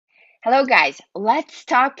Hello guys, let's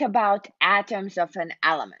talk about atoms of an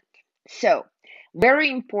element. So, very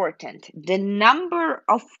important, the number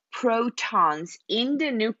of protons in the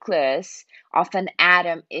nucleus of an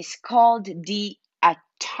atom is called the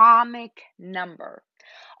atomic number.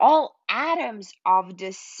 All atoms of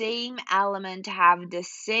the same element have the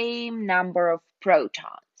same number of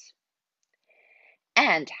protons.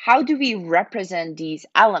 And how do we represent these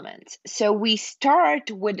elements? So we start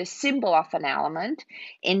with the symbol of an element.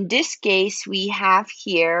 In this case, we have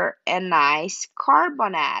here a nice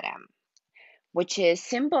carbon atom, which is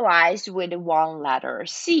symbolized with one letter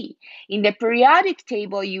C. In the periodic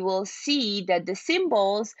table, you will see that the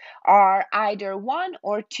symbols are either one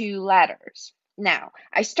or two letters. Now,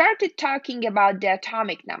 I started talking about the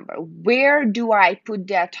atomic number. Where do I put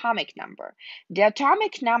the atomic number? The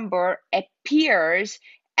atomic number appears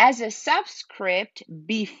as a subscript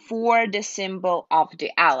before the symbol of the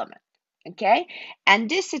element. Okay, and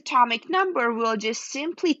this atomic number will just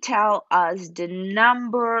simply tell us the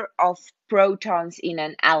number of protons in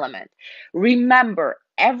an element. Remember,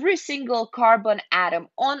 every single carbon atom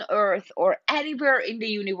on Earth or anywhere in the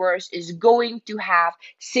universe is going to have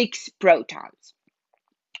 6 protons.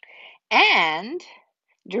 And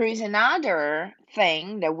there is another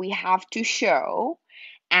thing that we have to show,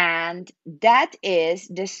 and that is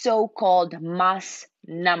the so-called mass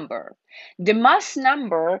number. The mass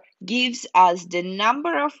number gives us the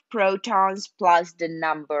number of protons plus the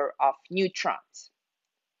number of neutrons.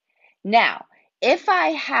 Now, if I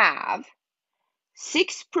have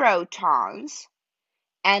 6 protons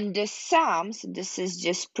and the sums, this is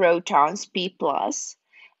just protons, P plus,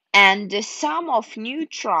 and the sum of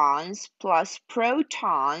neutrons plus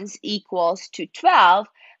protons equals to 12,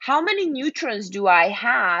 how many neutrons do I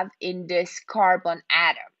have in this carbon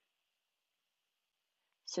atom?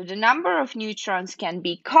 So the number of neutrons can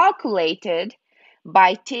be calculated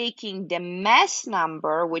by taking the mass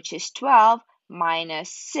number, which is 12, minus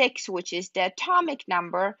 6, which is the atomic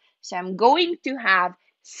number. So I'm going to have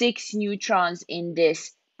 6 neutrons in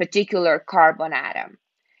this particular carbon atom.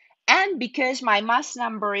 And because my mass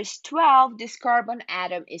number is 12, this carbon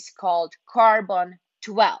atom is called carbon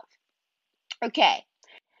 12. Okay,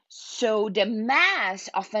 so the mass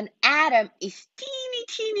of an atom is teeny,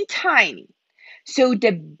 teeny, tiny. So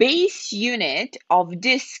the base unit of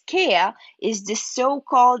this scale is the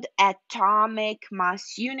so-called atomic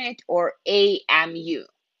mass unit, or AMU.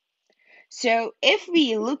 So if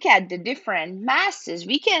we look at the different masses,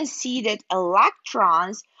 we can see that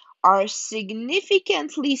electrons are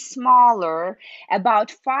significantly smaller,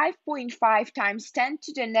 about 5.5 times 10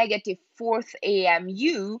 to the negative fourth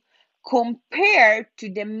AMU, compared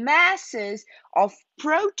to the masses of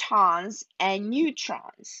protons and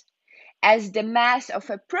neutrons, as the mass of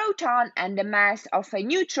a proton and the mass of a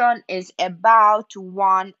neutron is about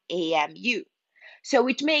 1 AMU. So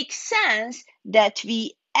it makes sense that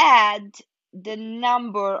we add the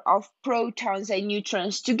number of protons and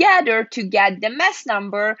neutrons together to get the mass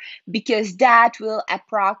number, because that will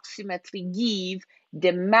approximately give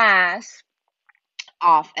the mass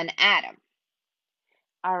of an atom.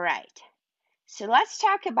 All right, so let's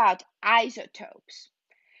talk about isotopes.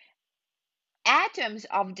 Atoms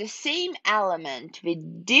of the same element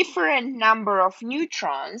with different number of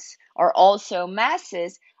neutrons, or also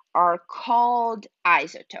masses, are called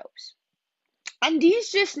isotopes. And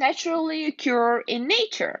these just naturally occur in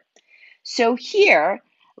nature. So here,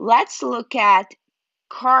 let's look at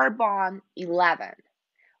carbon 11.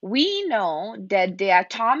 We know that the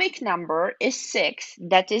atomic number is 6,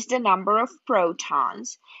 that is the number of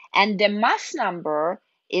protons, and the mass number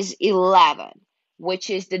is 11, which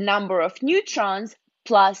is the number of neutrons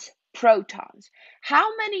plus protons.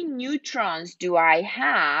 How many neutrons do I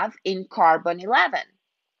have in carbon 11?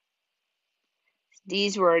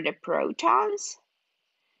 These were the protons.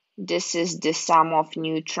 This is the sum of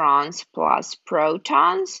neutrons plus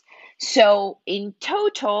protons. So in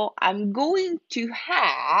total, I'm going to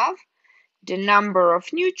have the number of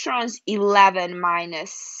neutrons, 11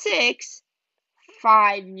 minus 6,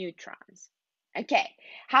 5 neutrons. Okay,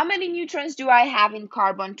 how many neutrons do I have in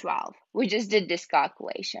carbon 12? We just did this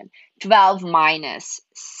calculation. 12 minus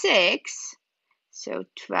 6, so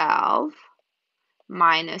 12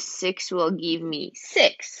 minus 6 will give me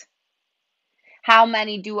 6. How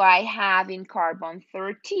many do I have in carbon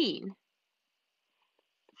 13?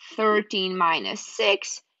 13 minus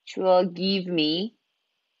 6, which will give me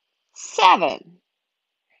 7.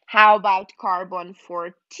 How about carbon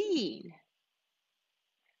 14?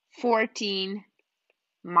 14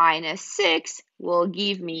 minus 6 will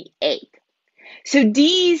give me 8. So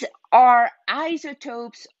these are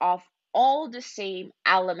isotopes of all the same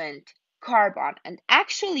element carbon. And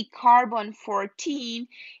actually, carbon 14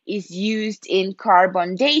 is used in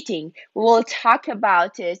carbon dating. We'll talk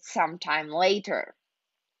about it sometime later.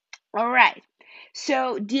 All right.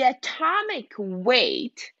 So the atomic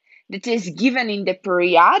weight that is given in the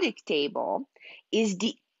periodic table is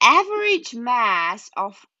the average mass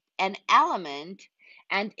of an element,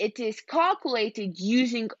 and it is calculated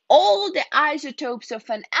using all the isotopes of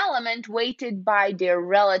an element weighted by their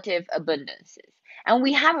relative abundances. And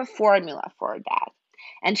we have a formula for that.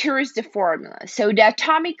 And here is the formula. So the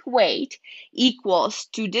atomic weight equals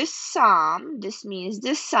to the sum, this means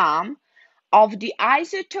the sum of the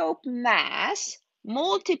isotope mass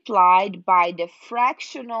multiplied by the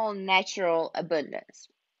fractional natural abundance.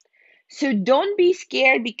 So don't be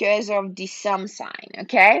scared because of the sum sign,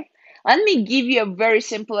 okay? Let me give you a very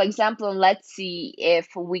simple example and let's see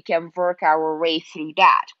if we can work our way through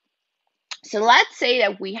that. So let's say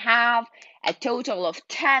that we have a total of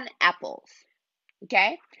 10 apples,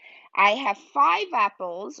 okay? I have 5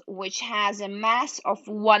 apples, which has a mass of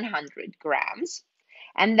 100 grams.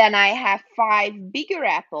 And then I have 5 bigger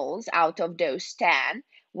apples out of those 10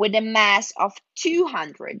 with a mass of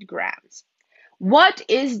 200 grams. What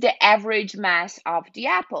is the average mass of the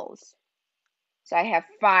apples? So I have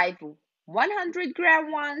 5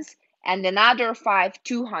 100-gram ones and another 5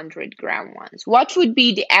 200-gram ones. What would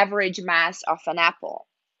be the average mass of an apple?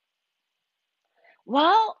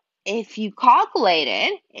 Well, if you calculate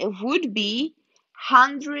it, it would be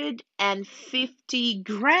 150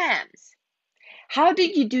 grams. How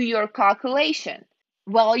did you do your calculation?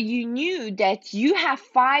 Well, you knew that you have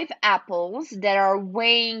 5 apples that are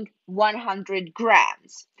weighing 100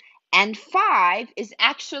 grams, and 5 is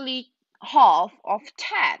actually half of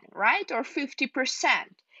 10, right? Or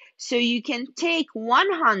 50%. So you can take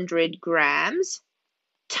 100 grams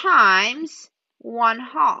times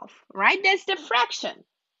 1/2, right? That's the fraction.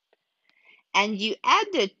 And you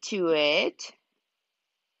added to it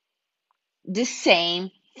the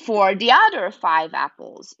same for the other 5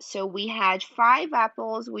 apples. So we had 5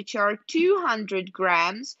 apples, which are 200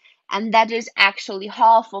 grams, and that is actually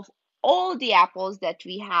half of all the apples that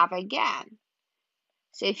we have again.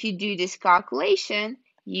 So if you do this calculation,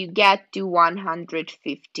 you get to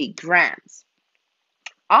 150 grams.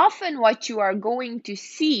 Often what you are going to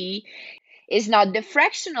see is not the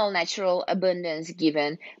fractional natural abundance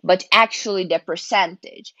given, but actually the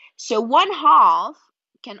percentage. So 1/2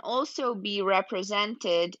 can also be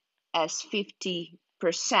represented as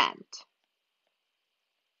 50%.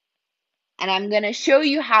 And I'm going to show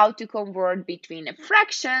you how to convert between a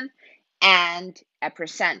fraction and a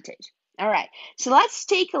percentage. All right, so let's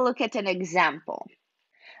take a look at an example.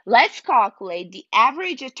 Let's calculate the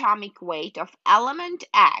average atomic weight of element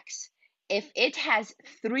X if it has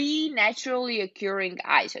 3 naturally occurring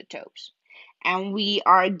isotopes. And we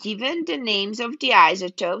are given the names of the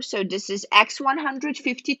isotopes. So this is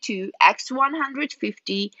X152,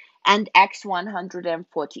 X150, and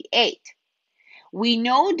X148. We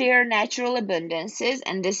know their natural abundances,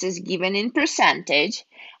 and this is given in percentage,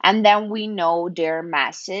 and then we know their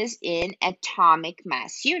masses in atomic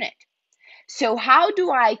mass unit. So how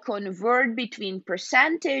do I convert between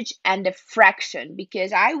percentage and the fraction?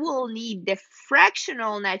 Because I will need the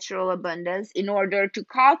fractional natural abundance in order to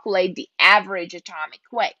calculate the average atomic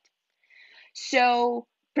weight. So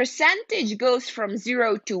percentage goes from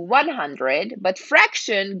 0 to 100, but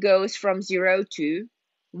fraction goes from 0 to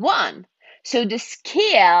 1. So the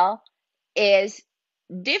scale is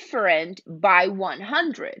different by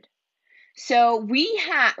 100. So we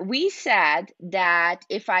said that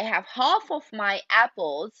if I have half of my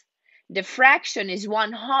apples, the fraction is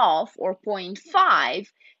 1/2 or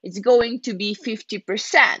 0.5, it's going to be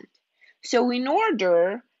 50%. So in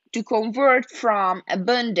order to convert from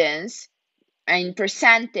abundance in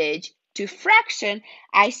percentage to fraction,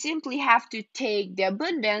 I simply have to take the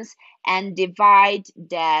abundance and divide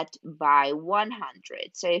that by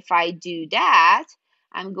 100. So if I do that,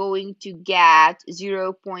 I'm going to get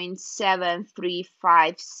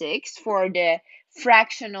 0.7356 for the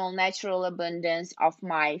fractional natural abundance of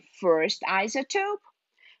my first isotope.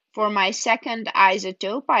 For my second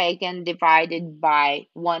isotope, I again divide it by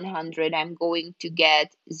 100. I'm going to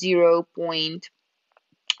get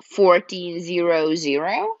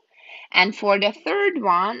 0.1400. And for the third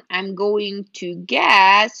one, I'm going to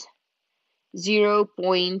get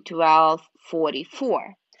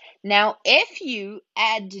 0.1244. Now, if you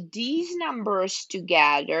add these numbers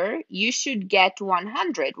together, you should get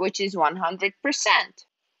 100, which is 100%.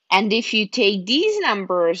 And if you take these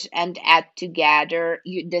numbers and add together,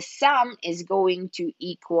 the sum is going to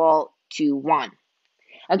equal to 1.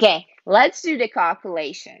 Okay, let's do the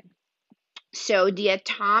calculation. So the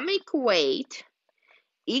atomic weight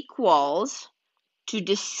equals to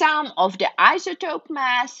the sum of the isotope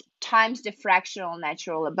mass times the fractional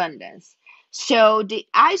natural abundance. So the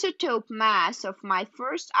isotope mass of my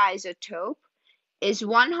first isotope is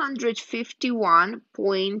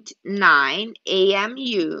 151.9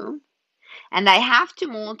 AMU, and I have to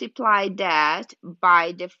multiply that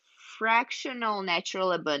by the fractional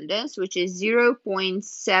natural abundance, which is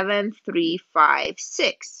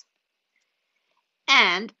 0.7356.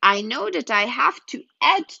 And I know that I have to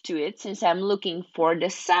add to it, since I'm looking for the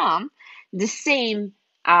sum, the same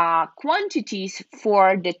quantities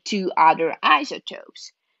for the two other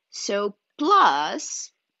isotopes. So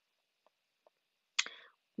plus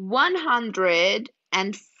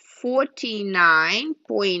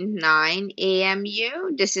 149.9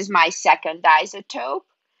 AMU, this is my second isotope,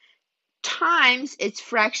 times its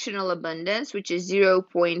fractional abundance, which is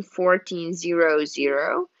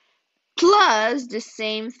 0.1400, plus the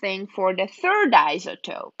same thing for the third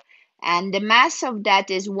isotope. And the mass of that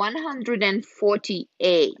is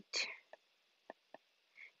 148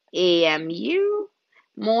 AMU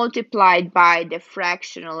multiplied by the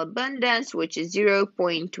fractional abundance, which is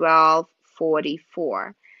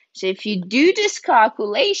 0.1244. So if you do this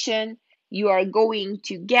calculation, you are going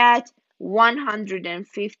to get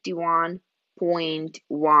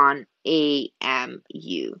 151.1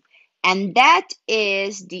 AMU. And that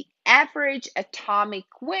is the average atomic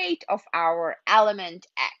weight of our element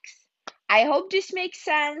X. I hope this makes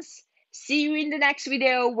sense. See you in the next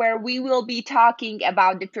video where we will be talking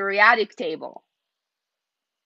about the periodic table.